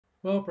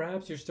Well,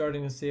 perhaps you're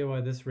starting to see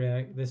why this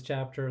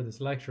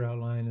lecture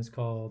outline is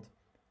called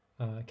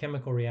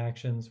chemical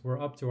reactions.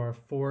 We're up to our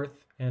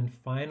fourth and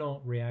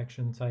final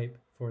reaction type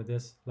for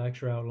this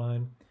lecture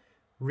outline,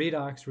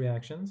 redox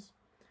reactions.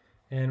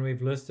 And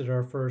we've listed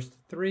our first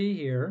three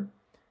here.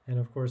 And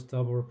of course,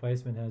 double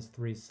replacement has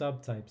three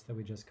subtypes that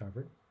we just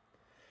covered.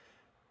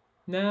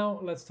 Now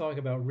let's talk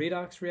about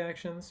redox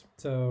reactions.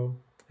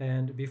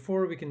 And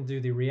before we can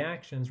do the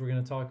reactions, we're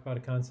going to talk about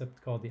a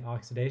concept called the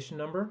oxidation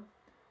number.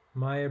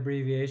 My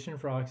abbreviation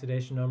for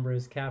oxidation number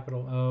is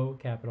capital O,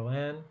 capital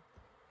N,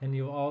 and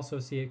you'll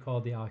also see it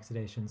called the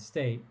oxidation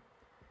state.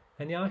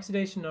 And the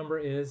oxidation number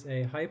is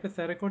a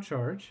hypothetical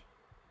charge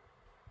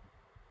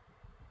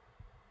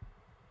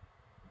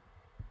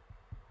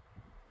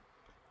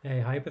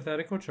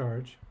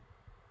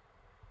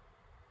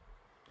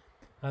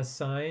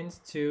assigned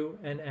to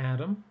an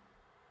atom,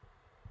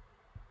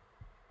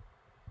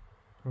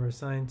 or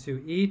assigned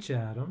to each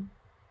atom,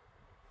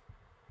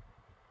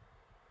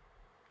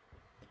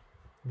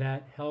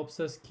 that helps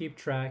us keep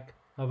track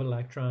of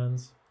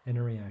electrons in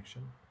a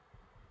reaction.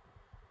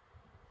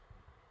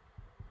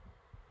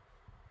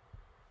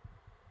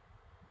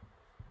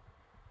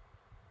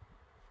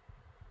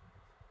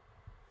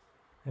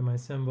 And my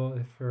symbol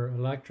for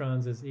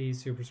electrons is E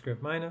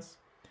superscript minus.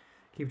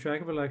 Keep track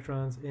of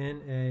electrons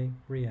in a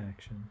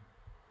reaction.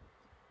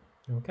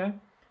 Okay?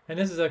 And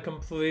this is a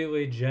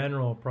completely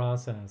general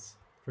process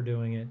for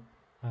doing it,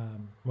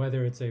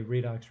 whether it's a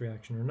redox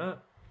reaction or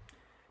not.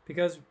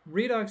 Because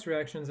redox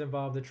reactions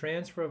involve the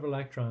transfer of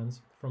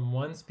electrons from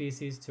one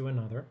species to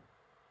another.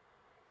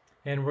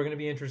 And we're going to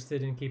be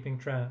interested in keeping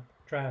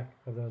track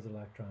of those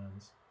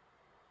electrons.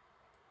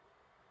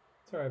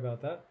 Sorry about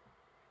that.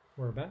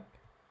 We're back.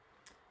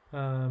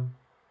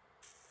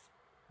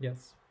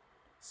 Yes.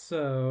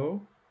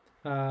 So,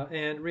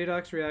 and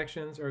redox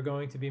reactions are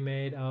going to be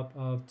made up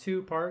of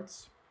two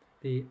parts: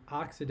 the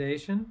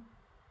oxidation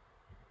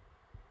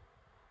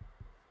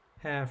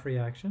half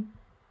reaction.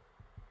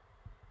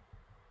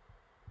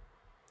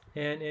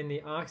 And in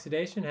the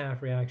oxidation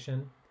half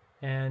reaction,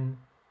 an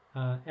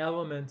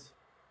element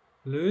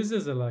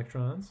loses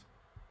electrons,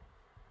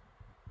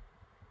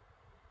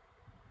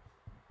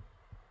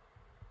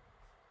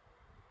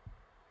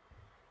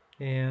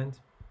 and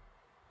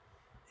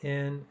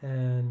in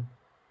an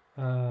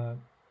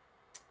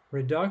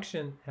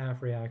reduction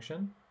half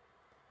reaction,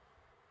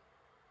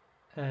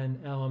 an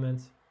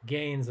element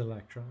gains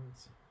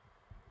electrons.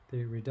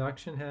 The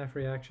reduction half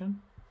reaction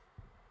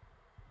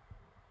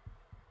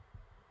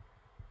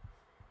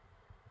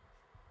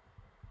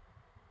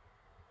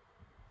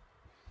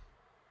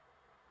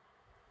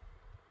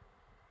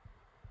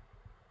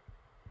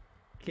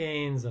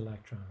gains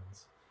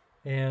electrons.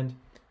 And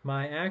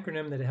my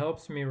acronym that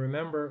helps me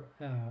remember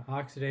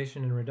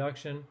oxidation and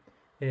reduction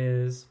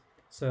is,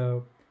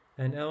 so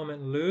an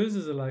element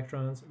loses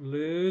electrons,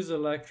 lose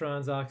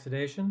electrons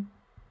oxidation,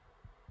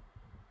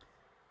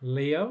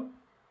 LEO,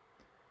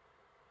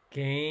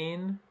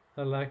 gain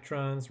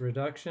electrons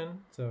reduction,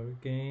 so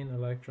gain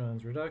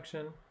electrons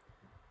reduction,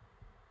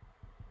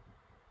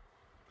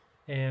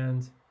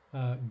 and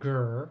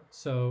grr,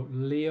 so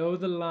Leo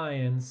the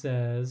lion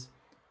says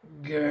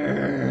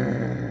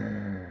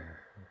grrr.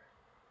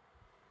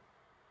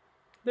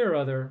 There are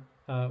other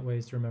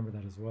ways to remember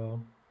that as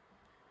well.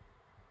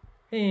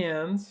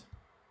 And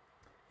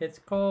it's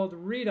called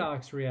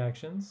redox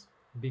reactions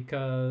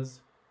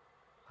because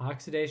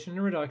oxidation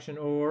and reduction,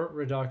 or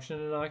reduction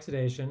and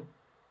oxidation,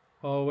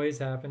 always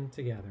happen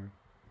together.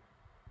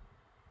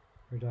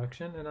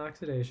 Reduction and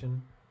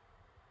oxidation.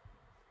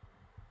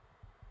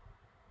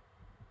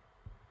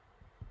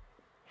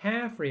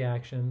 Half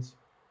reactions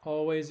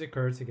always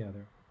occur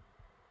together.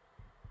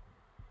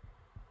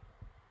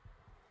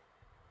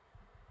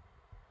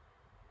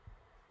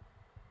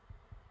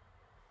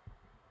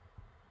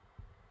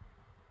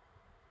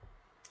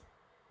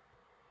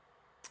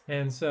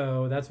 And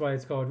so that's why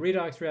it's called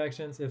redox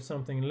reactions. If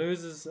something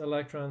loses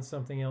electrons,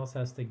 something else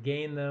has to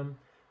gain them.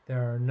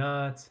 There are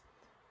not,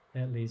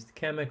 at least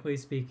chemically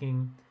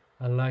speaking,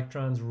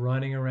 electrons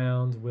running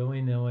around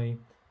willy-nilly,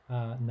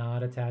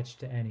 not attached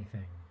to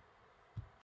anything.